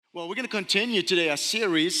Well, we're going to continue today our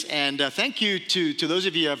series, and thank you to those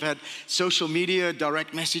of you who have had social media,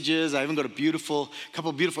 direct messages. I even got a couple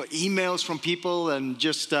of beautiful emails from people, and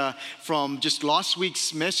from last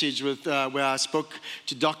week's message with where I spoke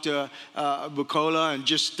to Dr. Bukola, and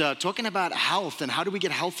just talking about health and how do we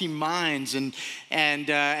get healthy minds, and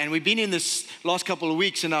we've been in this last couple of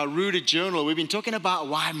weeks in our Rooted Journal. We've been talking about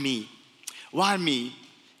why me, why me.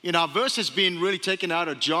 You know, our verse has been really taken out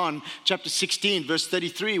of John chapter 16, verse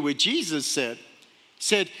 33, where Jesus said,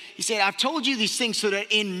 I've told you these things so that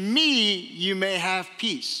in me you may have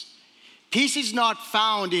peace. Peace is not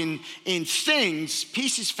found in things.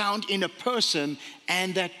 Peace is found in a person,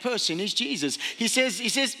 and that person is Jesus. He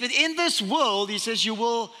says, but in this world, he says, you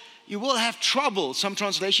will have trouble. Some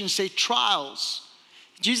translations say trials.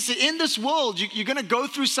 Jesus said, in this world, you're going to go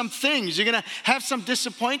through some things. You're going to have some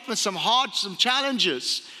disappointment, some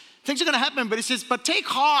challenges. Things are going to happen, but he says, but take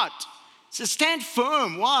heart. He says, stand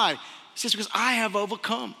firm. Why? He says, because I have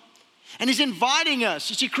overcome. And he's inviting us.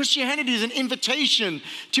 You see, Christianity is an invitation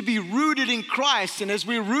to be rooted in Christ. And as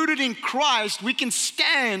we're rooted in Christ, we can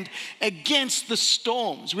stand against the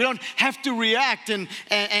storms. We don't have to react and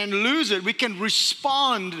lose it. We can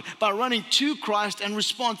respond by running to Christ and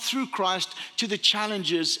respond through Christ to the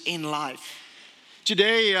challenges in life.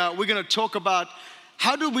 Today, we're going to talk about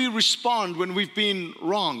how do we respond when we've been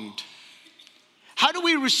wronged? How do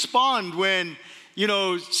we respond when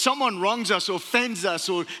someone wrongs us or offends us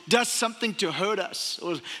or does something to hurt us,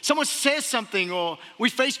 or someone says something, or we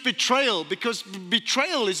face betrayal, because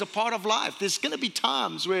betrayal is a part of life. There's going to be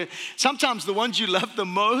times where sometimes the ones you love the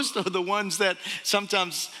most are the ones that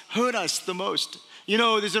sometimes hurt us the most. You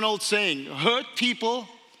know, there's an old saying, hurt people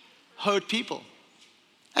hurt people.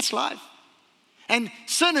 That's life. And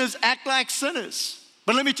sinners act like sinners.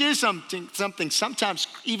 But let me tell you something. Sometimes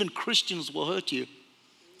even Christians will hurt you.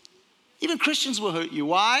 Even Christians will hurt you.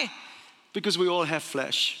 Why? Because we all have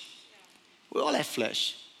flesh. We all have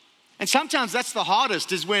flesh. And sometimes that's the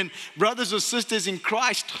hardest, is when brothers or sisters in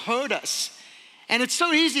Christ hurt us. And it's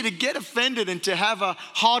so easy to get offended and to have a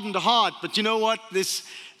hardened heart. But you know what?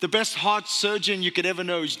 The best heart surgeon you could ever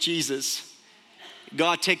know is Jesus.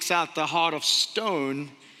 God takes out the heart of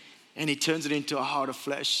stone and he turns it into a heart of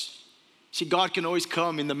flesh. See, God can always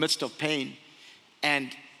come in the midst of pain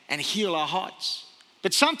and heal our hearts.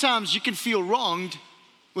 But sometimes you can feel wronged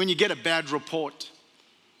when you get a bad report.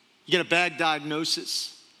 You get a bad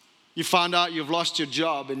diagnosis. You find out you've lost your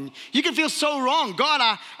job, and you can feel so wrong.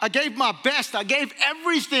 God, I gave my best. I gave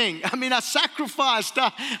everything. I sacrificed.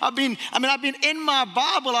 I've been in my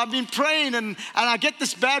Bible. I've been praying, and I get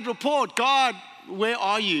this bad report. God, where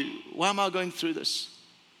are you? Why am I going through this?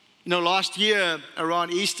 You know, last year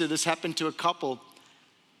around Easter, this happened to a couple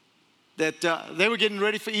that they were getting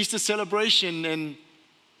ready for Easter celebration, and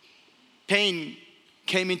pain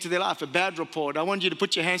came into their life, a bad report. I want you to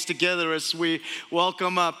put your hands together as we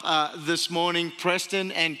welcome up this morning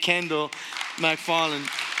Preston and Kendall McFarland.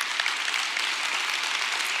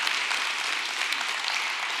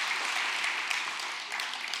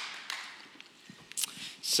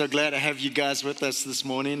 So glad to have you guys with us this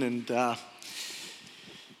morning, and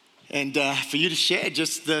for you to share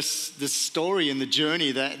just this story and the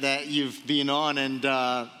journey that you've been on,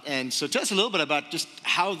 and so tell us a little bit about just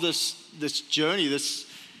how this journey, the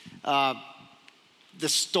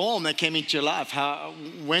storm that came into your life,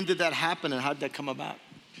 when did that happen, and how did that come about?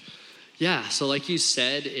 Yeah, so like you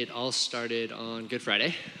said, it all started on Good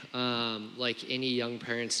Friday. Like any young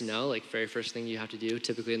parents know, like very first thing you have to do,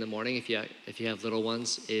 typically in the morning, if you have little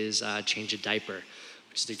ones, is change a diaper,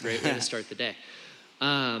 which is a great way to start the day.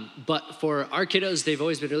 But for our kiddos, they've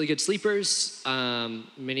always been really good sleepers.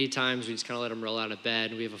 Many times we just kind of let them roll out of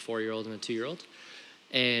bed. We have a 4-year-old and a 2-year-old.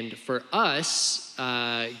 And for us,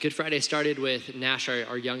 Good Friday started with Nash,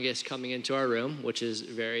 our youngest, coming into our room, which is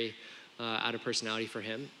very out of personality for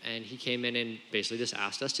him. And he came in and basically just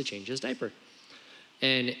asked us to change his diaper.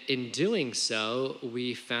 And in doing so,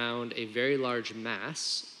 we found a very large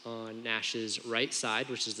mass on Nash's right side,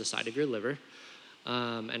 which is the side of your liver.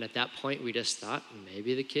 And at that point, we just thought,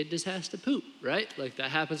 maybe the kid just has to poop, right? Like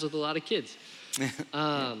that happens with a lot of kids.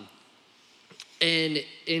 And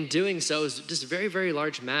in doing so, it was just a very, very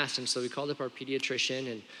large mass. And so we called up our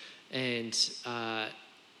pediatrician, and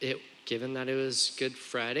given that it was Good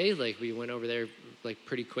Friday, like we went over there like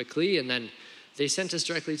pretty quickly, and then they sent us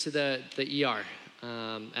directly to the ER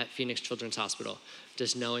at Phoenix Children's Hospital,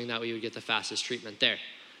 just knowing that we would get the fastest treatment there.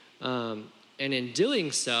 And in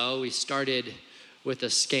doing so, we started with a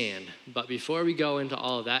scan. But before we go into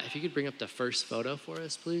all of that, if you could bring up the first photo for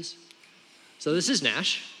us, please. So this is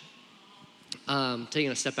Nash.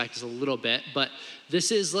 taking a step back just a little bit, but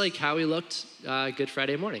this is like how he looked Good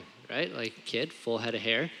Friday morning, right? Like kid, full head of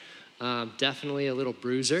hair, definitely a little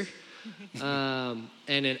bruiser, and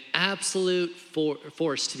an absolute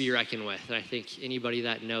force to be reckoned with. And I think anybody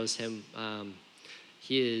that knows him,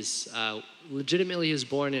 he is legitimately he was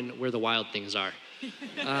born in where the wild things are.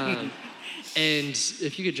 And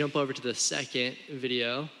if you could jump over to the second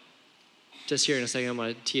video, just here in a second, I'm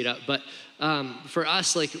gonna tee it up. But for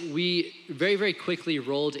us, like we very, very quickly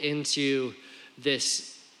rolled into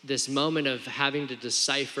this moment of having to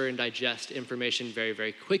decipher and digest information very,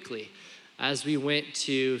 very quickly. As we went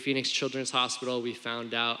to Phoenix Children's Hospital, we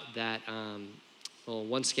found out that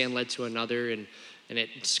one scan led to another, and it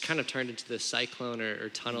just kind of turned into this cyclone or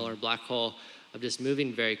tunnel or black hole of just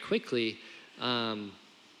moving very quickly.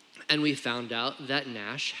 And we found out that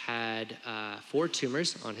Nash had 4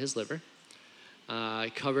 tumors on his liver.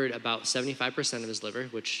 Covered about 75% of his liver,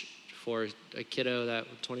 which for a kiddo that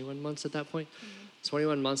 21 months at that point,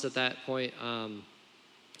 21 months at that point,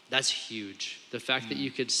 that's huge. The fact that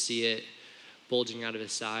you could see it bulging out of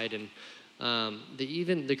his side, and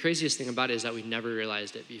the craziest thing about it is that we never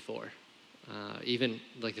realized it before. Even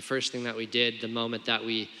like the first thing that we did the moment that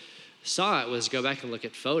we saw it was go back and look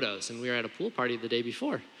at photos, and we were at a pool party the day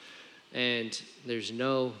before, and there's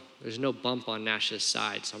no bump on Nash's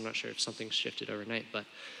side, so I'm not sure if something's shifted overnight, but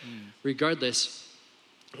regardless,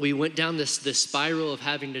 we went down this spiral of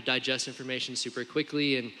having to digest information super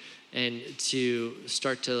quickly and to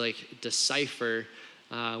start to like decipher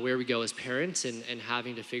where we go as parents and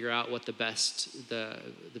having to figure out what the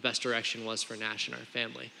best direction was for Nash and our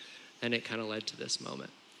family. And it kind of led to this moment.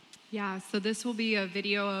 Yeah, so this will be a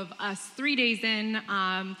video of us 3 days in.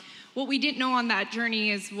 What we didn't know on that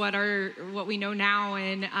journey is what we know now,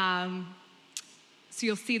 and so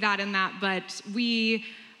you'll see that in that. But we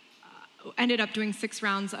ended up doing 6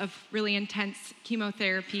 rounds of really intense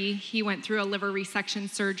chemotherapy. He went through a liver resection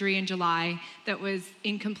surgery in July that was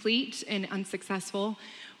incomplete and unsuccessful.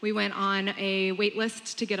 We went on a wait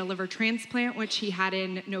list to get a liver transplant, which he had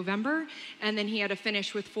in November, and then he had to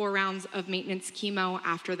finish with 4 rounds of maintenance chemo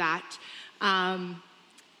after that.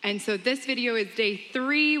 And so this video is day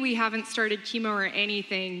 3. We haven't started chemo or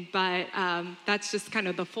anything, but that's just kind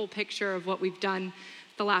of the full picture of what we've done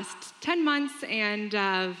the last 10 months and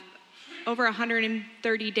over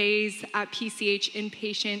 130 days at PCH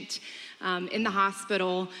inpatient in the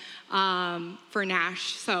hospital for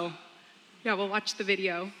Nash. So yeah, we'll watch the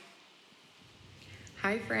video.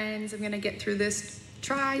 Hi friends, I'm gonna get through this.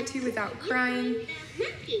 Try to without crying.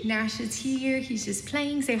 Nash is here, he's just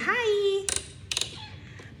playing. Say hi.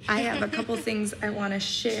 I have a couple things I wanna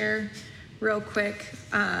share real quick.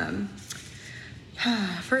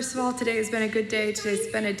 First of all, today has been a good day. Today's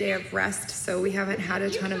been a day of rest, so we haven't had a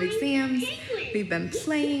ton of exams. We've been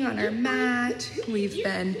playing on our mat. We've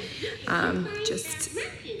been just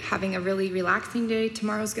having a really relaxing day.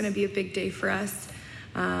 Tomorrow's gonna be a big day for us.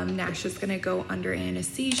 Nash is gonna go under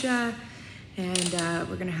anesthesia, and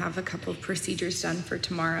we're gonna have a couple of procedures done for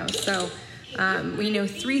tomorrow. So we know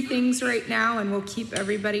 3 things right now, and we'll keep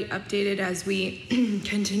everybody updated as we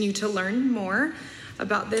continue to learn more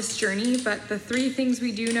about this journey. But the 3 things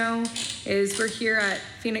we do know is we're here at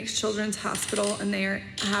Phoenix Children's Hospital, and they are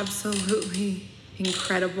absolutely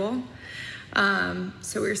incredible.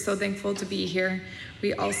 So we're so thankful to be here.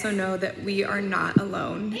 We also know that we are not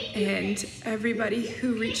alone, and everybody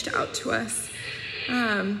who reached out to us,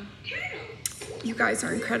 you guys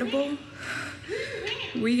are incredible.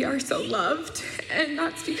 We are so loved, and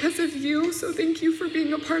that's because of you. So thank you for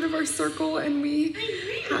being a part of our circle. And we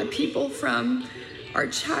had people from our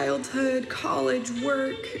childhood, college,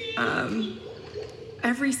 work,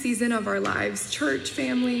 every season of our lives, church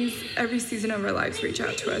families, every season of our lives reach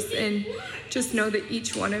out to us. And just know that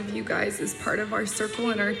each one of you guys is part of our circle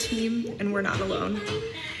and our team, and we're not alone.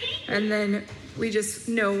 And then we just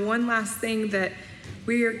know one last thing, that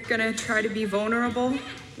we are gonna try to be vulnerable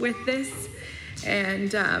with this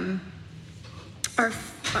and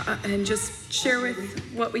and just share with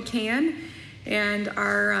what we can. And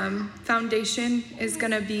our foundation is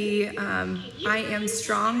gonna be I Am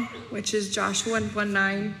Strong, which is Joshua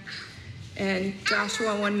 1:9. And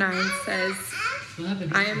Joshua 1:9 says,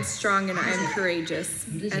 I am strong and I am courageous.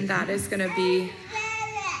 And that is gonna be,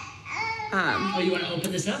 you wanna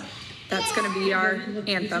open this up? That's gonna be our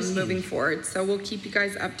anthem moving forward. So we'll keep you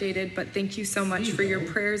guys updated, but thank you so much for your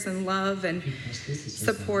prayers and love and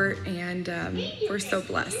support, and we're so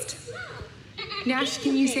blessed. Nash,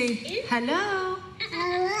 can you say hello?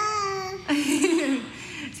 Hello.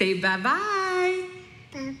 Say bye-bye.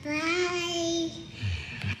 Bye-bye.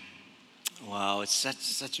 Wow, it's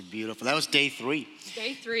such a beautiful. That was day 3.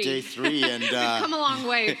 Day 3. Day 3, and We've come a long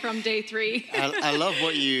way from day 3. I love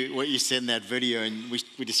what you said in that video, and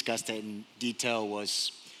we discussed that in detail.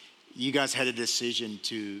 Was you guys had a decision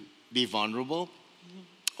to be vulnerable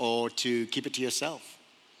or to keep it to yourself?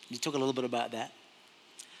 Can you talk a little bit about that?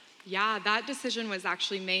 Yeah, that decision was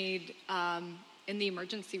actually made in the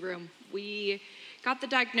emergency room. We got the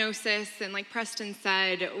diagnosis, and like Preston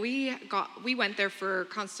said, we went there for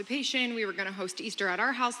constipation. We were going to host Easter at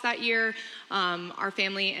our house that year. Our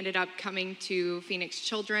family ended up coming to Phoenix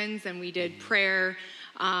Children's, and we did prayer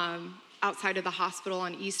outside of the hospital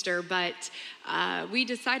on Easter. But we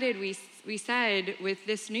decided, we said, with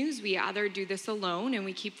this news, we either do this alone and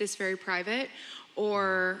we keep this very private,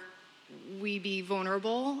 or we be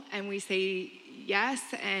vulnerable and we say yes,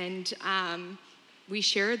 and we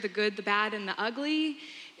share the good, the bad, and the ugly,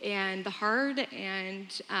 and the hard,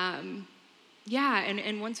 and and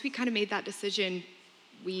once we kind of made that decision,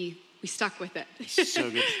 we stuck with it. So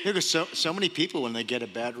good. Because so many people, when they get a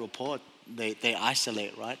bad report, they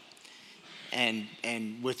isolate, right?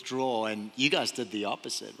 And withdraw, and you guys did the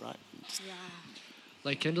opposite, right? Yeah.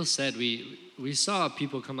 Like Kendall said, we saw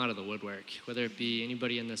people come out of the woodwork, whether it be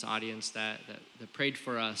anybody in this audience that prayed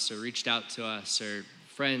for us or reached out to us, or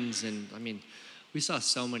friends, and I mean, we saw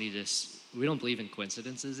so many we don't believe in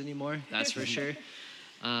coincidences anymore, that's for sure.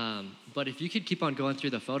 But if you could keep on going through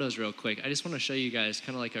the photos real quick, I just want to show you guys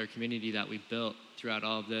kind of like our community that we built throughout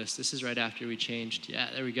all of this. This is right after we changed. Yeah,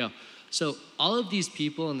 there we go. So all of these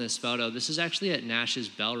people in this photo, this is actually at Nash's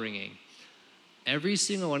bell ringing. Every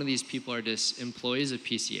single one of these people are just employees of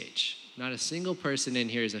PCH. Not a single person in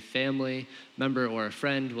here is a family member or a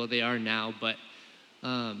friend. Well, they are now, but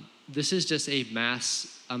this is just a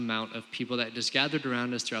mass amount of people that just gathered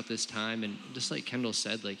around us throughout this time. And just like Kendall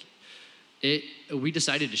said, like we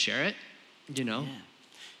decided to share it, you know?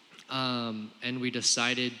 Yeah. And we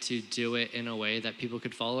decided to do it in a way that people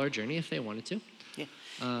could follow our journey if they wanted to. Yeah.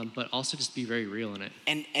 But also just be very real in it.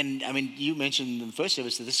 And I mean, you mentioned in the first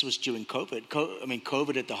service that this was during COVID.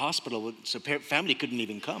 COVID at the hospital, so family couldn't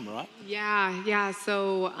even come, right? Yeah.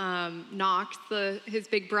 So Knox, his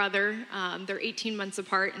big brother, they're 18 months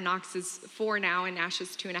apart, and Knox is 4 now, and Nash is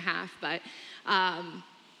 2.5. But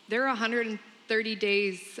there are 130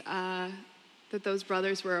 days that those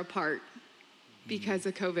brothers were apart because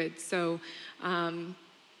of COVID. So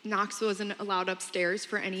Knox wasn't allowed upstairs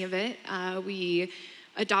for any of it. We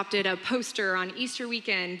adopted a poster on Easter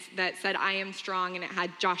weekend that said, "I am strong," and it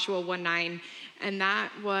had Joshua 1:9. And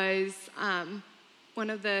that was one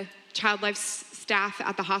of the Child Life staff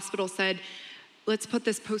at the hospital said, "Let's put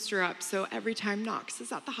this poster up so every time Knox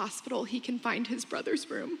is at the hospital, he can find his brother's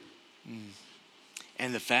room."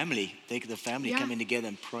 And the family coming together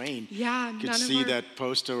and praying. Yeah, could see that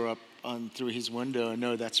poster up through his window and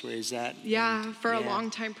know that's where he's at. Yeah, for a long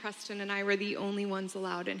time, Preston and I were the only ones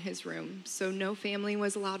allowed in his room. So no family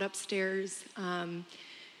was allowed upstairs. And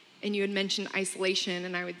you had mentioned isolation,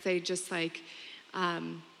 and I would say just like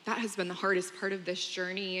that has been the hardest part of this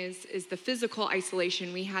journey is the physical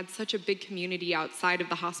isolation. We had such a big community outside of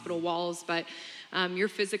the hospital walls, but you're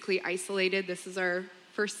physically isolated. This is our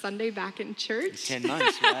first Sunday back in church. 10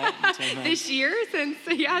 months, right? 10 months. This year,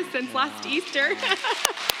 since last Easter.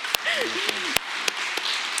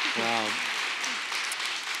 Wow.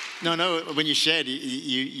 No, when you shared,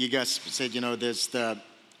 you guys said, there's the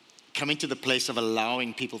coming to the place of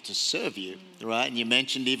allowing people to serve you, right? And you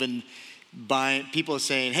mentioned even by people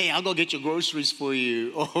saying, "Hey, I'll go get your groceries for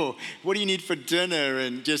you," or "What do you need for dinner?"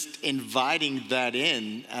 And just inviting that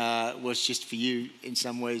in was just for you, in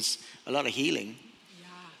some ways, a lot of healing.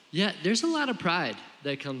 Yeah, there's a lot of pride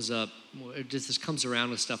that comes up, just comes around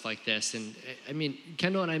with stuff like this. And I mean,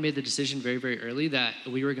 Kendall and I made the decision very, very early that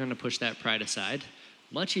we were going to push that pride aside.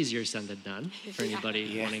 Much easier said than done for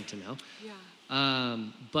anybody wanting to know. Yeah.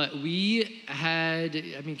 But we had,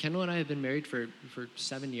 Kendall and I have been married for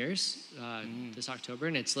 7 years this October.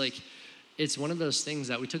 And it's like, it's one of those things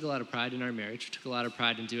that we took a lot of pride in our marriage. We took a lot of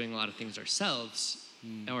pride in doing a lot of things ourselves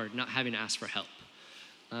or not having to ask for help.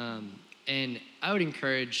 And I would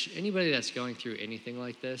encourage anybody that's going through anything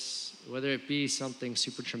like this, whether it be something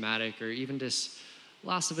super traumatic or even just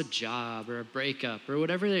loss of a job or a breakup or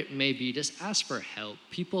whatever it may be, just ask for help.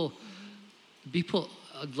 People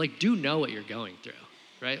do know what you're going through,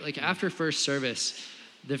 right? Like after first service,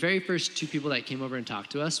 the very first 2 people that came over and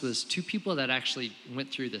talked to us was 2 people that actually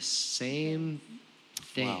went through the same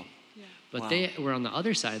thing. Wow. Yeah. But they were on the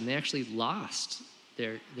other side, and they actually lost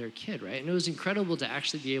their kid, right? And it was incredible to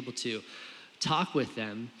actually be able to talk with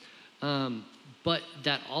them. But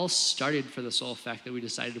that all started for the sole fact that we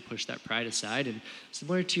decided to push that pride aside. And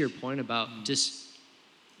similar to your point about just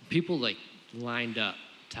people like lined up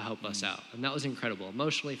to help us out. And that was incredible,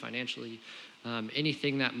 emotionally, financially,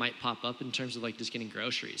 anything that might pop up in terms of like just getting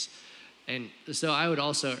groceries. And so I would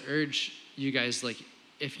also urge you guys, like,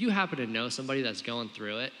 if you happen to know somebody that's going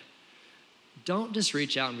through it, don't just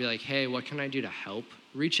reach out and be like, hey, what can I do to help?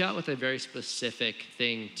 Reach out with a very specific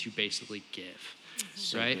thing to basically give,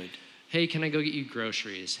 right? Good. Hey, can I go get you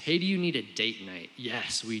groceries? Hey, do you need a date night?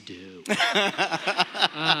 Yes, we do.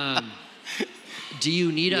 Do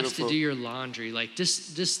you need us to do your laundry? Like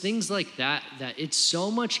just things like that it's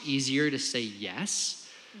so much easier to say yes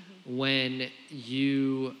when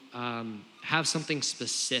you have something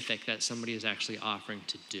specific that somebody is actually offering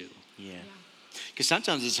to do. Yeah. Because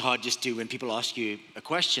sometimes it's hard just to, when people ask you a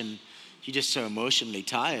question, you're just so emotionally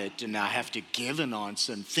tired to now have to give an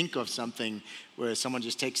answer and think of something where someone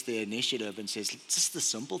just takes the initiative and says, just the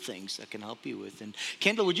simple things I can help you with. And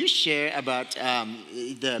Kendall, would you share about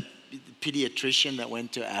the pediatrician that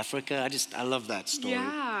went to Africa? I love that story.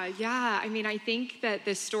 Yeah. I mean, I think that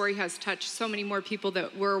this story has touched so many more people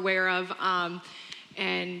that we're aware of.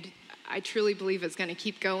 And I truly believe it's going to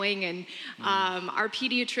keep going. And our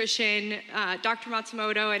pediatrician, Dr.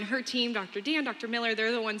 Matsumoto, and her team, Dr. Dan, Dr. Miller,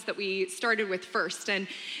 they're the ones that we started with first. And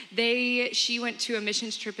she went to a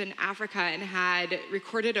missions trip in Africa and had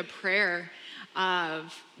recorded a prayer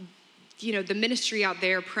of, the ministry out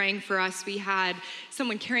there praying for us. We had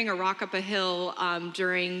someone carrying a rock up a hill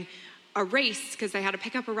during a race because they had to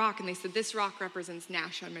pick up a rock, and they said, this rock represents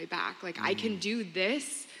Nash on my back. Like, I can do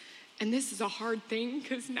this. And this is a hard thing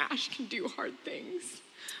because Nash can do hard things.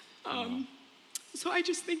 So I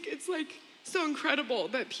just think it's like so incredible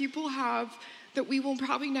that people have, that we will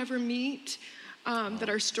probably never meet, that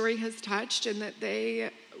our story has touched, and that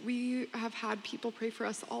we have had people pray for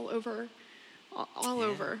us all over.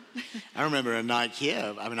 I remember a night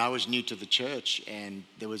here. I mean, I was new to the church, and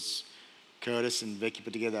there was Curtis and Vicky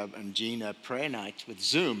put together and Gene a prayer night with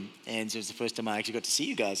Zoom, and so it was the first time I actually got to see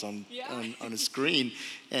you guys on a screen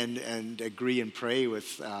and agree and pray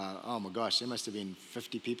with. Oh my gosh, there must have been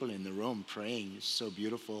 50 people in the room praying. It's so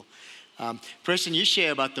beautiful. Preston, you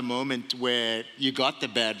share about the moment where you got the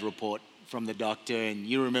bad report from the doctor, and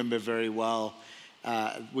you remember very well.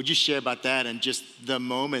 Would you share about that and just the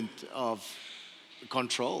moment of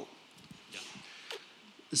control?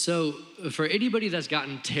 So for anybody that's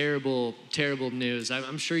gotten terrible news,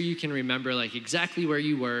 I'm sure you can remember like exactly where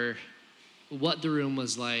you were, what the room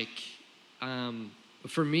was like.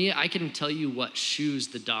 For me, I can tell you what shoes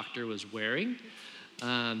the doctor was wearing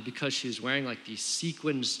because she was wearing like these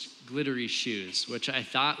sequins glittery shoes, which I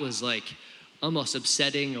thought was like almost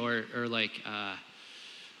upsetting or like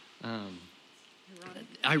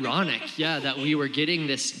ironic, yeah, that we were getting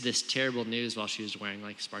this terrible news while she was wearing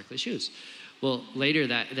like sparkly shoes. Well, later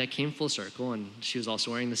that came full circle, and she was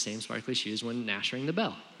also wearing the same sparkly shoes when Nash rang the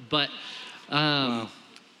bell. But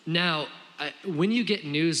now, when you get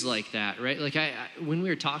news like that, right? Like when we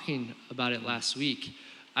were talking about it last week,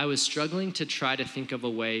 I was struggling to try to think of a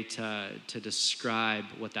way to describe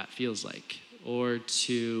what that feels like, or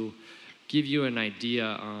to give you an idea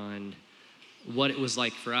on what it was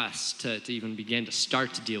like for us to even begin to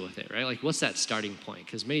start to deal with it, right? Like, what's that starting point?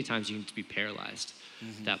 Because many times you need to be paralyzed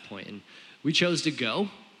at that point. And we chose to go,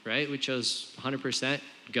 right? We chose 100%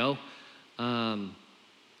 go.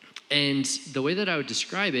 And the way that I would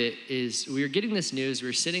describe it is we were getting this news. We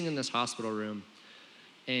were sitting in this hospital room,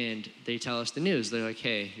 and they tell us the news. They're like,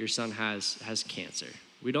 hey, your son has cancer.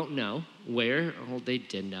 We don't know where. Well, they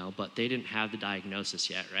did know, but they didn't have the diagnosis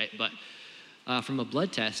yet, right? But from a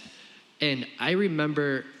blood test. And I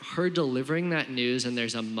remember her delivering that news, and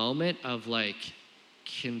there's a moment of like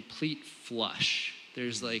complete flush.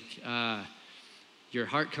 There's like your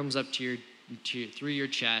heart comes up through your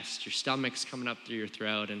chest, your stomach's coming up through your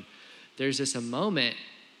throat, and there's this a moment,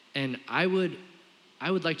 and I would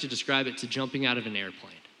like to describe it to jumping out of an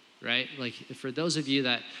airplane, right? Like for those of you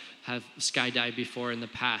that have skydived before in the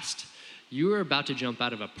past, you were about to jump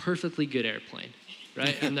out of a perfectly good airplane,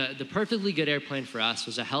 right? And the perfectly good airplane for us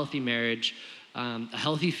was a healthy marriage, a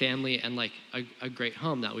healthy family, and like a great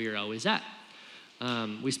home that we were always at.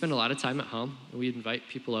 We spend a lot of time at home. We invite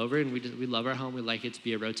people over, and we love our home. We like it to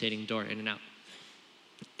be a rotating door in and out.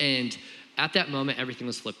 And at that moment, everything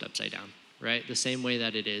was flipped upside down, right? The same way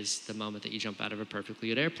that it is the moment that you jump out of a perfectly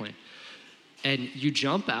good airplane. And you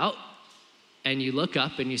jump out, and you look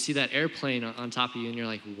up, and you see that airplane on top of you, and you're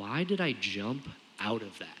like, why did I jump out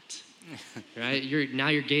of that? Right? Now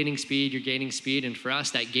you're gaining speed, and for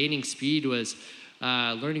us, that gaining speed was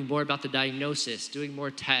learning more about the diagnosis, doing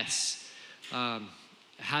more tests,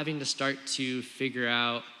 having to start to figure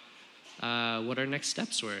out what our next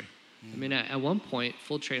steps were. I mean, at one point,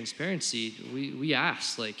 full transparency, we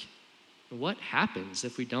asked, like, what happens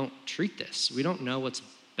if we don't treat this? We don't know what's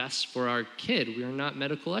best for our kid. We are not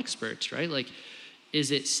medical experts, right? Like,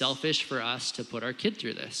 is it selfish for us to put our kid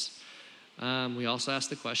through this? We also asked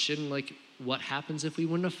the question, like, what happens if we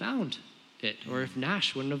wouldn't have found it, or if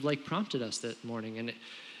Nash wouldn't have like prompted us that morning?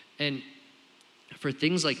 And for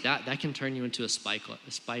things like that, that can turn you into a spiral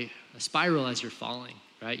as you're falling,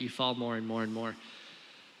 right? You fall more and more and more.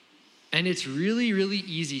 And it's really, really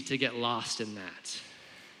easy to get lost in that.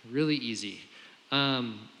 Really easy.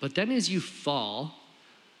 But then as you fall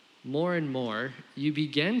more and more, you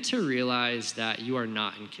begin to realize that you are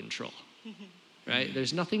not in control, right?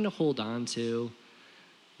 There's nothing to hold on to.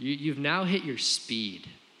 You've now hit your speed,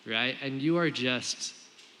 right? And you are just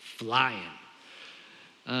flying.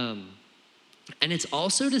 And it's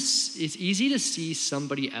also it's easy to see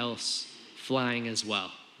somebody else flying as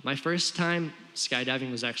well. My first time skydiving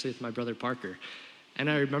was actually with my brother Parker. And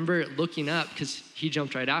I remember looking up because he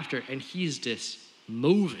jumped right after, and he's just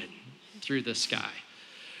moving through the sky,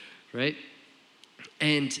 right?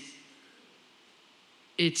 And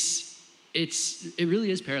it really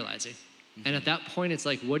is paralyzing. And at that point, it's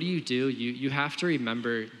like, what do? You have to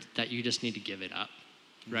remember that you just need to give it up,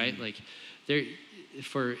 right? Like,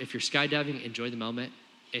 if you're skydiving, enjoy the moment.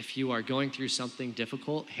 If you are going through something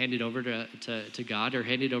difficult, hand it over to God, or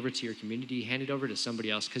hand it over to your community, hand it over to somebody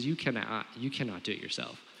else, because you cannot do it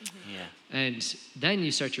yourself. Yeah. And then you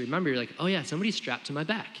start to remember, you're like, oh yeah, somebody's strapped to my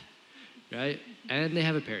back, right? And they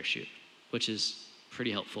have a parachute, which is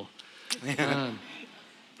pretty helpful.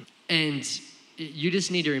 And you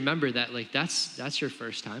just need to remember that, like, that's your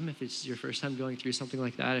first time. If it's your first time going through something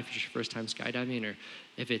like that, if it's your first time skydiving, or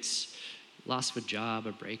if it's loss of a job,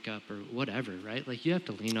 a breakup, or whatever, right? Like, you have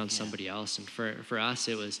to lean on somebody else. And for us,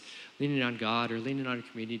 it was leaning on God or leaning on a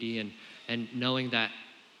community, and knowing that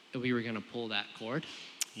we were going to pull that cord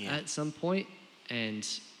at some point, and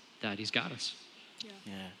that He's got us.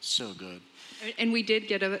 Yeah, so good. And we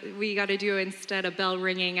got to do instead a bell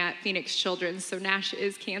ringing at Phoenix Children's. So Nash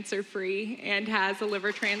is cancer free and has a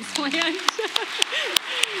liver transplant.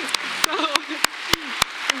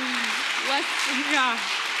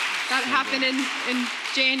 That happened in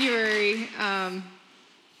January.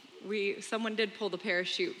 Someone did pull the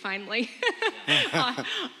parachute finally.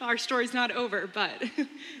 Our story's not over, but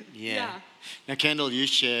yeah. Now, Kendall, you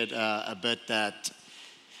shared a bit that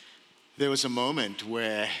there was a moment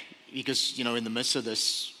where, because, in the midst of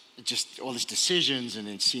this, just all these decisions, and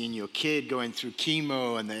then seeing your kid going through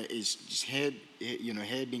chemo, and his head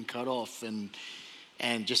being cut off, and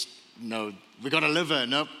just, we got a liver,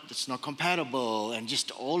 nope, it's not compatible, and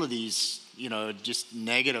just all of these, just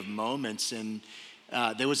negative moments. And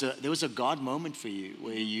there was a God moment for you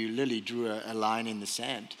where you literally drew a line in the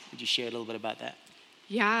sand. Would you share a little bit about that?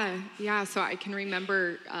 Yeah. So I can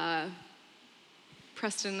remember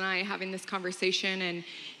Preston and I having this conversation, and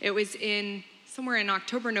it was somewhere in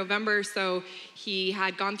October, November. So he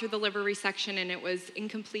had gone through the liver resection, and it was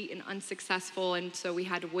incomplete and unsuccessful. And so we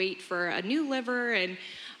had to wait for a new liver, and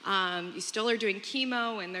you still are doing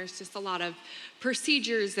chemo, and there's just a lot of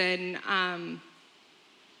procedures, and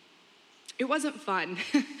it wasn't fun.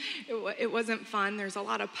 It wasn't fun. There's a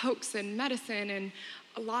lot of pokes and medicine and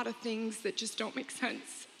a lot of things that just don't make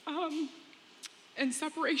sense. And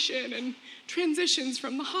separation and transitions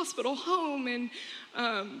from the hospital home, and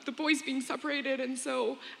the boys being separated. And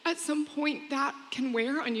so at some point that can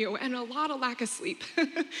wear on you, and a lot of lack of sleep.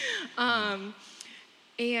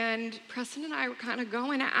 And Preston and I were kind of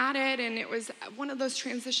going at it, and it was one of those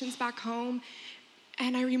transitions back home.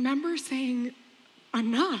 And I remember saying,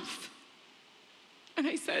 enough. And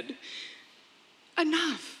I said,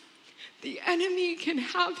 enough. The enemy can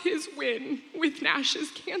have his win with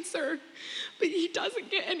Nash's cancer, but he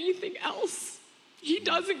doesn't get anything else. He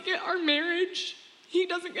doesn't get our marriage. He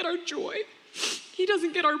doesn't get our joy. He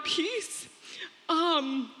doesn't get our peace.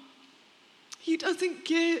 He doesn't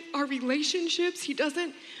get our relationships. He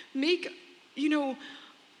doesn't make,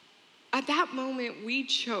 at that moment we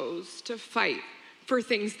chose to fight for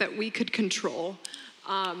things that we could control,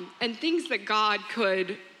 and things that God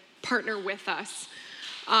could partner with us.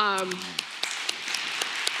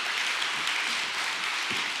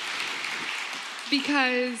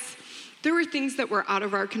 Because there were things that were out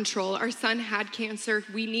of our control. Our son had cancer.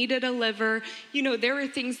 We needed a liver. There were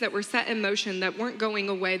things that were set in motion that weren't going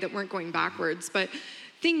away, that weren't going backwards. But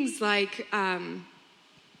things like peace and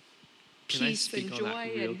joy. Can I speak on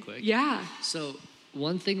that real quick? Yeah. So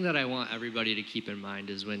one thing that I want everybody to keep in mind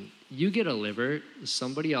is when you get a liver,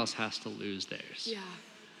 somebody else has to lose theirs. Yeah.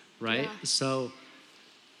 Right? Yeah. So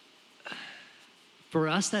for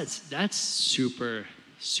us, that's super,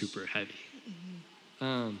 super heavy.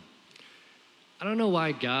 I don't know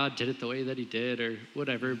why God did it the way that he did or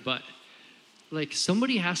whatever, but like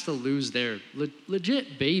somebody has to lose their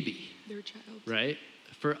legit baby, Their child. right?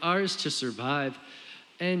 For ours to survive.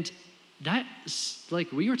 And that's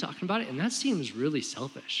like, we were talking about it, and that seems really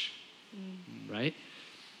selfish, right?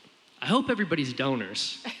 I hope everybody's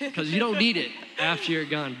donors, because you don't need it after you're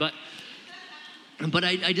gone. But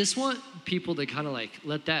I just want people to kind of like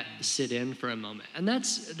let that sit in for a moment. And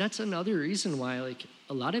that's another reason why like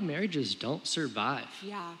a lot of marriages don't survive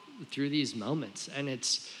through these moments. And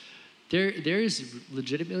there is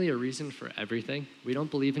legitimately a reason for everything. We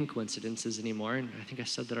don't believe in coincidences anymore. And I think I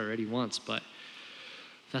said that already once, but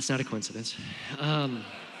that's not a coincidence.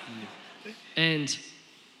 And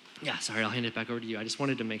yeah, sorry, I'll hand it back over to you. I just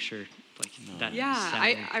wanted to make sure like that. Yeah,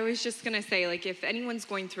 sounded- I was just gonna say, like, if anyone's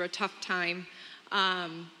going through a tough time,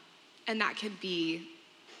 and that could be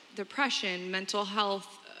depression, mental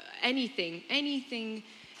health, anything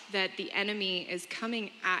that the enemy is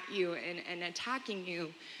coming at you and attacking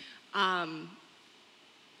you,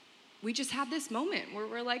 we just had this moment where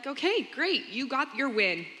we're like, okay, great, you got your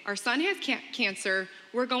win. Our son has cancer.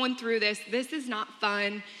 We're going through this. This is not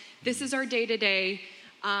fun. This is our day-to-day.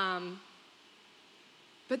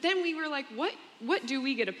 But then we were like, what do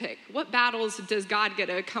we get to pick? What battles does God get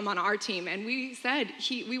to come on our team? And we said,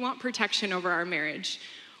 we want protection over our marriage.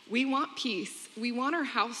 We want peace. We want our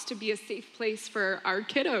house to be a safe place for our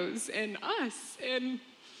kiddos and us. And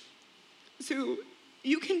so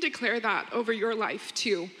you can declare that over your life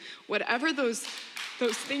too. Whatever those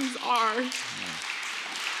things are.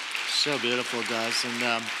 So beautiful, guys.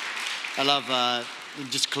 And I love,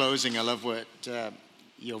 just closing, I love what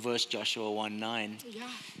your verse, Joshua 1:9,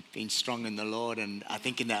 being strong in the Lord. And I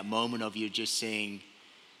think in that moment of you just saying,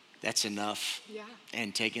 that's enough,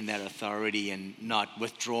 and taking that authority and not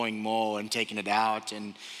withdrawing more and taking it out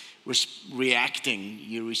and reacting,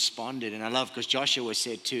 you responded. And I love, because Joshua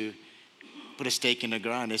said too, put a stake in the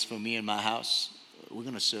ground. As for me and my house, we're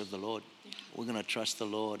going to serve the Lord. We're going to trust the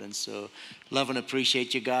Lord. And so love and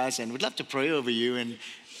appreciate you guys, and we'd love to pray over you. And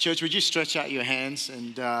church, would you stretch out your hands?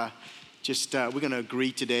 And we're going to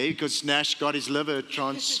agree today, because Nash got his liver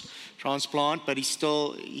transplant, but he's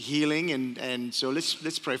still healing. And so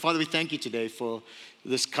let's pray. Father, we thank you today for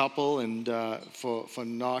this couple, and for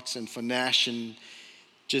Knox and for Nash. And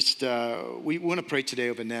just we want to pray today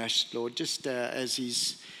over Nash, Lord, just as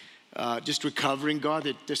he's just recovering, God,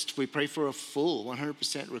 that we pray for a full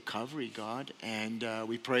 100% recovery, God. And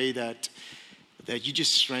we pray that you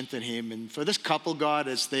just strengthen him. And for this couple, God,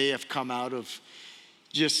 as they have come out of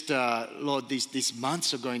just, Lord, these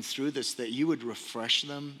months of going through this, that you would refresh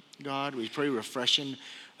them, God. We pray refreshing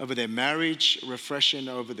over their marriage, refreshing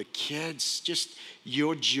over the kids, just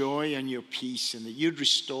your joy and your peace, and that you'd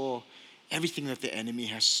restore everything that the enemy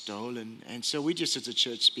has stolen. And so we just as a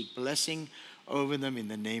church speak blessing over them in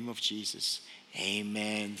the name of Jesus.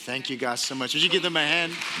 Amen. Thank you guys so much. Would you give them a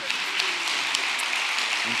hand?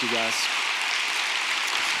 Thank you guys.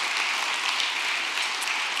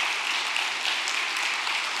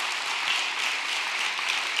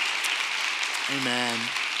 Amen.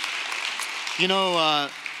 You know,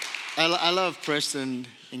 I love Preston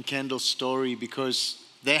and Kendall's story, because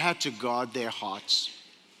they had to guard their hearts.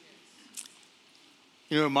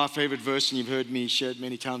 You know, my favorite verse, and you've heard me share it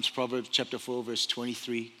many times, Proverbs chapter 4, verse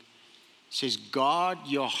 23, says, guard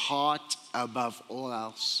your heart above all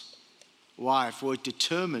else. Why? For it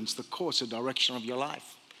determines the course or direction of your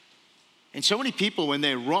life. And so many people, when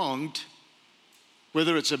they're wronged,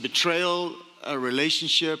 whether it's a betrayal, a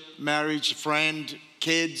relationship, marriage, friend,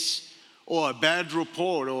 kids, or a bad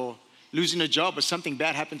report, or losing a job, or something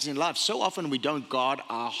bad happens in life, so often we don't guard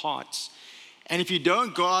our hearts. And if you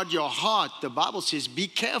don't guard your heart, the Bible says, be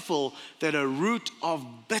careful that a root of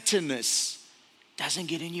bitterness doesn't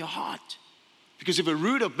get in your heart. Because if a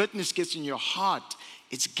root of bitterness gets in your heart,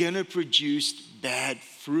 it's going to produce bad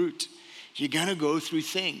fruit. You're going to go through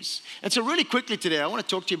things. And so really quickly today, I want to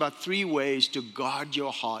talk to you about 3 ways to guard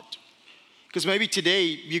your heart. Because maybe today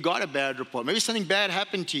you got a bad report. Maybe something bad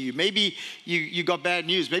happened to you. Maybe you got bad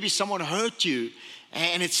news. Maybe someone hurt you.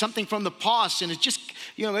 And it's something from the past, and it's just,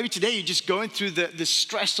 you know, maybe today you're just going through the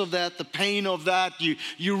stress of that, the pain of that.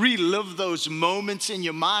 You relive those moments in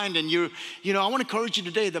your mind, and I want to encourage you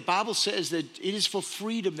today. The Bible says that it is for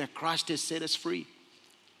freedom that Christ has set us free.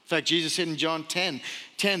 In fact, Jesus said in John 10,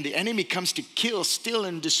 the enemy comes to kill, steal,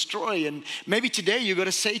 and destroy. And maybe today you're going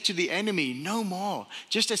to say to the enemy, no more.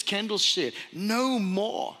 Just as Kendall said, no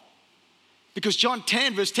more. Because John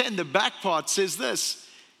 10, verse 10, the back part says this.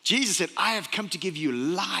 Jesus said, I have come to give you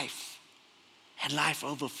life, and life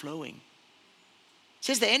overflowing. It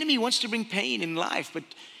says the enemy wants to bring pain in life, but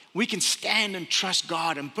we can stand and trust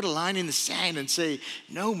God and put a line in the sand and say,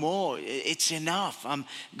 no more, it's enough.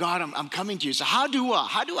 God, I'm coming to you. So how do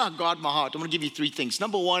I guard my heart? I'm gonna give you 3 things.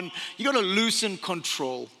 Number 1, you gotta loosen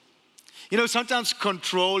control. You know, sometimes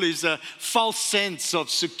control is a false sense of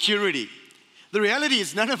security. The reality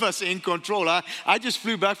is none of us are in control. I just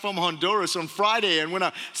flew back from Honduras on Friday, and when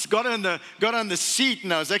I got on the seat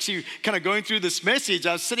and I was actually kind of going through this message,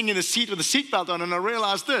 I was sitting in the seat with the seatbelt on, and I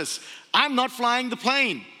realized this: I'm not flying the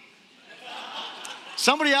plane.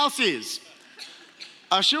 Somebody else is.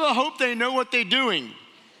 I sure hope they know what they're doing.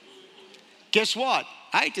 Guess what?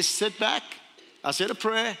 I had to sit back, I said a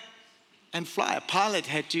prayer, and fly. A pilot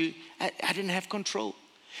had to, I didn't have control.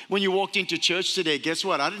 When you walked into church today, guess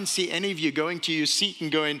what? I didn't see any of you going to your seat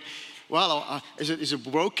and going, well, is it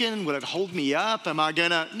broken? Will it hold me up? Am I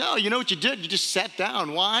gonna? No, you know what you did? You just sat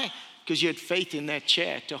down. Why? Because you had faith in that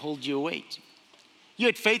chair to hold your weight. You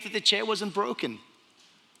had faith that the chair wasn't broken.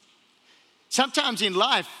 Sometimes in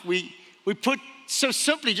life, we put, so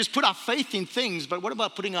simply just put our faith in things, but what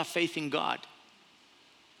about putting our faith in God?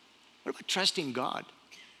 What about trusting God?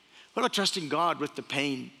 What about trusting God with the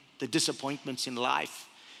pain, the disappointments in life,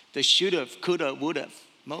 the should have, could have, would have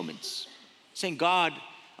moments? Saying, God,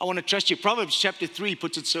 I want to trust you. Proverbs chapter 3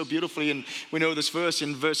 puts it so beautifully, and we know this verse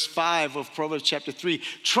in verse 5 of Proverbs chapter 3.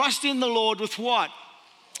 Trust in the Lord with what?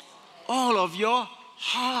 All of your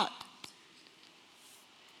heart.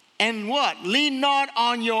 And what? Lean not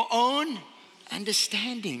on your own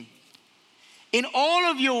understanding. In all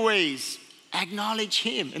of your ways, acknowledge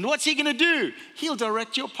him. And what's he going to do? He'll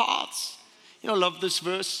direct your paths. You know, I love this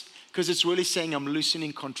verse because it's really saying I'm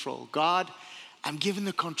loosening control. God, I'm giving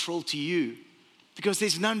the control to you because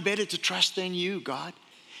there's none better to trust than you, God.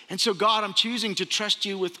 And so, God, I'm choosing to trust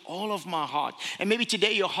you with all of my heart. And maybe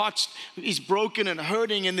today your heart is broken and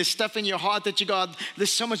hurting, and there's stuff in your heart that you go,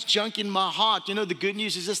 there's so much junk in my heart. You know, the good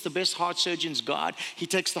news is this: the best heart surgeon's God. He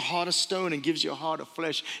takes the heart of stone and gives you a heart of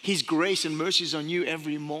flesh. His grace and mercy is on you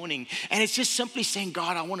every morning. And it's just simply saying,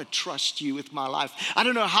 God, I want to trust you with my life. I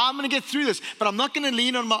don't know how I'm going to get through this, but I'm not going to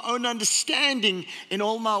lean on my own understanding in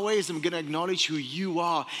all my ways. I'm going to acknowledge who you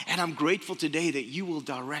are. And I'm grateful today that you will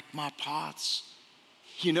direct my paths.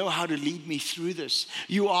 You know how to lead me through this.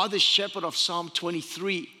 You are the shepherd of Psalm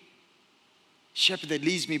 23. Shepherd that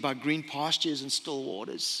leads me by green pastures and still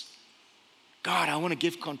waters. God, I want to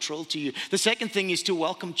give control to you. The second thing is to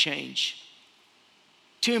welcome change.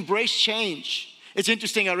 To embrace change. It's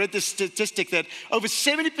interesting, I read this statistic that over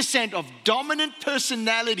 70% of dominant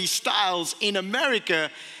personality styles in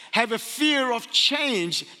America have a fear of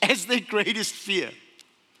change as their greatest fear.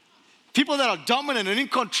 People that are dominant and in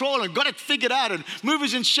control and got it figured out and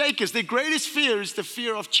movers and shakers, their greatest fear is the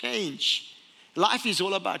fear of change. Life is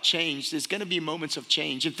all about change. There's going to be moments of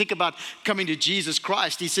change. And think about coming to Jesus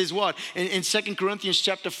Christ. He says what? In 2 Corinthians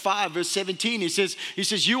chapter 5, verse 17, he says,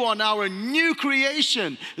 you are now a new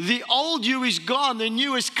creation. The old you is gone, the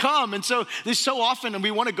new is come. And so there's so often, and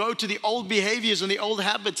we want to go to the old behaviors and the old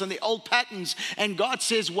habits and the old patterns. And God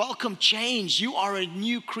says, welcome change. You are a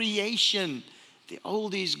new creation. The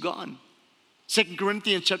old is gone. 2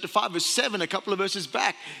 Corinthians chapter 5, verse 7, a couple of verses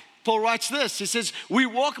back, Paul writes this. He says, we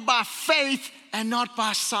walk by faith and not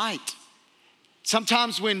by sight.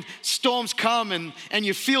 Sometimes when storms come and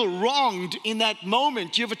you feel wronged in that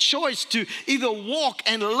moment, you have a choice to either walk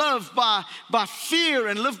and live by fear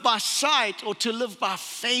and live by sight, or to live by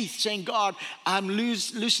faith, saying, God, I'm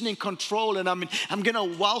loosening control and I'm going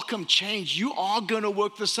to welcome change. You are going to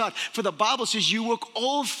work this out. For the Bible says you work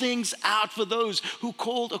all things out for those who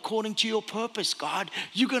called according to your purpose, God.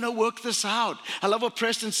 You're going to work this out. I love what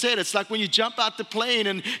Preston said. It's like when you jump out the plane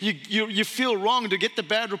and you feel wrong to get the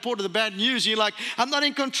bad report or the bad news. You're like, I'm not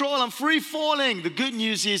in control. I'm free falling. The good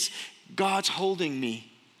news is God's holding me.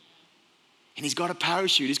 And he's got a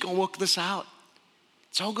parachute. He's going to work this out.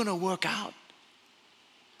 It's all going to work out.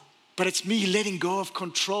 But it's me letting go of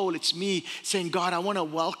control. It's me saying, God, I want to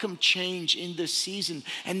welcome change in this season.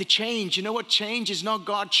 And the change, you know what? Change is not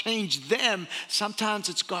God change them. Sometimes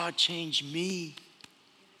it's God change me.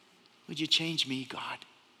 Would you change me, God?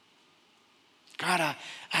 God,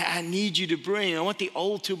 I need you to bring. I want the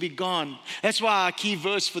old to be gone. That's why our key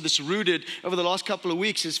verse for this rooted over the last couple of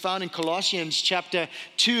weeks is found in Colossians chapter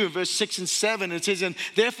 2, verse 6 and 7. It says, and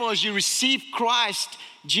therefore as you receive Christ,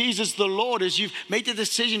 Jesus the Lord, as you've made the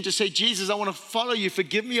decision to say, Jesus, I want to follow you.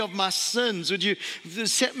 Forgive me of my sins. Would you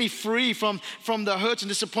set me free from the hurts and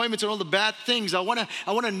disappointments and all the bad things? I want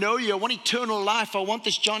to know you. I want eternal life. I want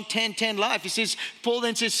this John 10:10 life. He says, Paul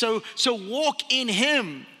then says, so walk in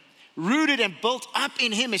him, rooted and built up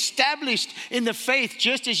in him, established in the faith,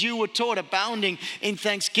 just as you were taught, abounding in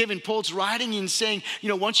thanksgiving. Paul's writing and saying,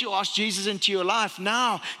 once you ask Jesus into your life,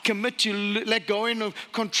 now commit to let go of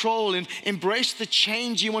control and embrace the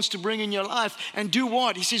change he wants to bring in your life. And do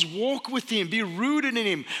what? He says, walk with him, be rooted in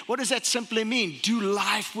him. What does that simply mean? Do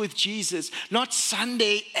life with Jesus, not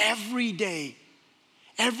Sunday, every day.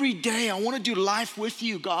 Every day, I want to do life with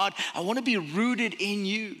you, God. I want to be rooted in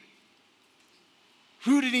you.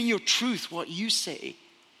 Rooted in your truth, what you say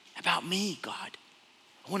about me, God.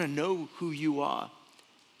 I want to know who you are.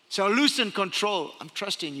 So loosen control. I'm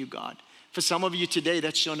trusting you, God. For some of you today,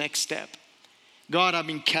 that's your next step. God, I've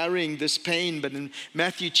been carrying this pain, but in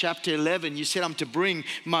Matthew chapter 11, you said I'm to bring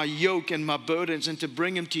my yoke and my burdens and to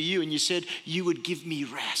bring them to you. And you said you would give me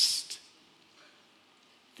rest.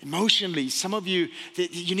 Emotionally, some of you,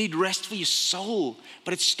 you need rest for your soul,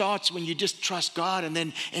 but it starts when you just trust God and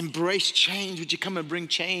then embrace change. Would you come and bring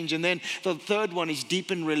change? And then the third one is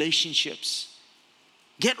deepen relationships.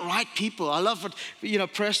 Get right people. I love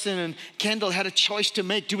what, Preston and Kendall had a choice to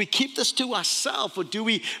make. Do we keep this to ourselves or do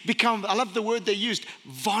we become, I love the word they used,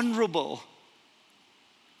 vulnerable.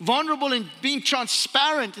 Vulnerable in being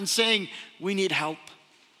transparent and saying, we need help.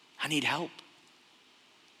 I need help.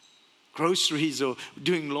 Groceries or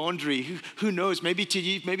doing laundry, who knows? Maybe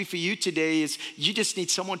for you today is you just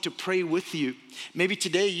need someone to pray with you. Maybe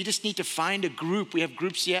today you just need to find a group. We have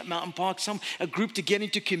groups here at Mountain Park, a group to get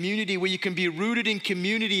into community where you can be rooted in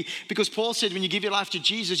community. Because Paul said when you give your life to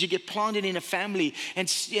Jesus, you get planted in a family. And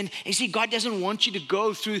you see, God doesn't want you to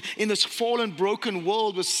go through in this fallen, broken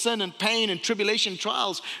world with sin and pain and tribulation and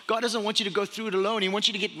trials. God doesn't want you to go through it alone. He wants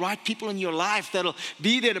you to get right people in your life that'll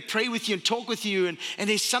be there to pray with you and talk with you. And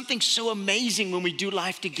there's something so amazing when we do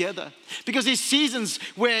life together. Because there's seasons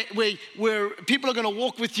where people are going to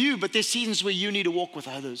walk with you, but there's seasons where you need to walk with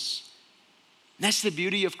others. And that's the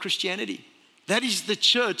beauty of Christianity. That is the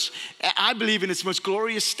church, I believe, in its most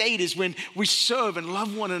glorious state is when we serve and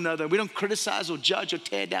love one another. We don't criticize or judge or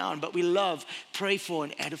tear down, but we love, pray for,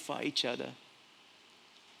 and edify each other.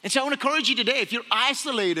 And so I want to encourage you today, if you're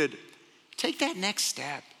isolated, take that next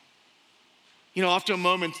step. After a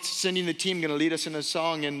moment, Cindy and the team are going to lead us in a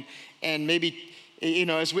song, and maybe,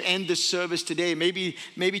 as we end this service today, maybe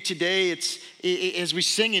today it's, as we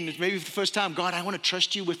sing in, maybe for the first time, God, I want to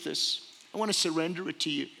trust you with this. I want to surrender it to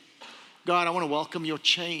you. God, I want to welcome your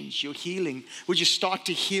change, your healing. Would you start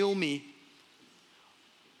to heal me?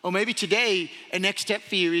 Or maybe today, a next step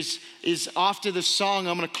for you is after the song,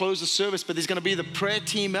 I'm going to close the service, but there's going to be the prayer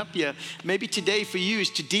team up here. Maybe today for you is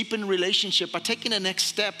to deepen relationship by taking the next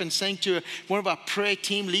step and saying to one of our prayer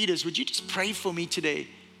team leaders, would you just pray for me today?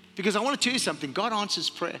 Because I want to tell you something, God answers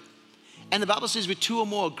prayer. And the Bible says with two or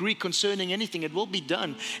more agree concerning anything, it will be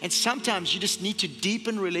done. And sometimes you just need to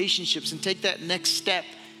deepen relationships and take that next step.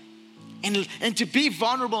 And to be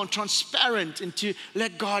vulnerable and transparent and to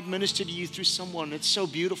let God minister to you through someone. It's so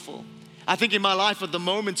beautiful. I think in my life at the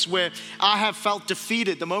moments where I have felt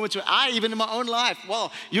defeated, the moments where even in my own life,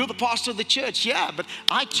 well, you're the pastor of the church, yeah, but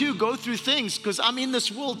I too go through things because I'm in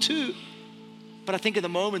this world too. But I think of the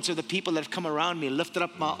moments of the people that have come around me, lifted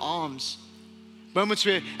up my arms. Moments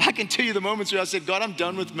where, I can tell you the moments where I said, God, I'm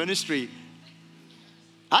done with ministry.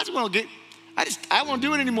 I won't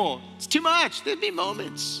do it anymore. It's too much. There'd be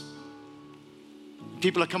moments.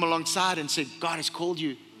 People have come alongside and said, God has called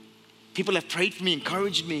you. People have prayed for me,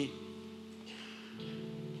 encouraged me.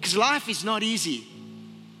 Because life is not easy.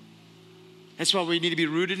 That's why we need to be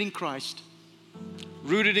rooted in Christ,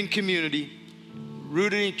 rooted in community,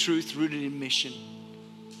 rooted in truth, rooted in mission.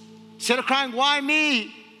 Instead of crying, why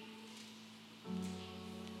me?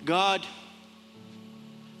 God,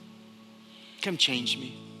 come change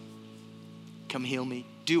me. Come heal me.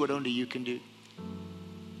 Do what only you can do.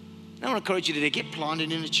 I want to encourage you today, get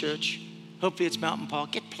planted in a church. Hopefully it's Mountain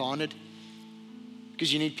Park. Get planted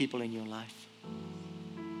because you need people in your life.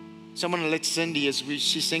 So I'm going to let Cindy, as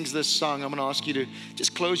she sings this song, I'm going to ask you to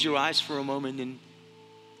just close your eyes for a moment.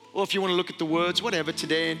 Or if you want to look at the words, whatever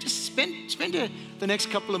today, and just spend the next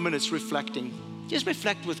couple of minutes reflecting. Just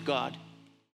reflect with God.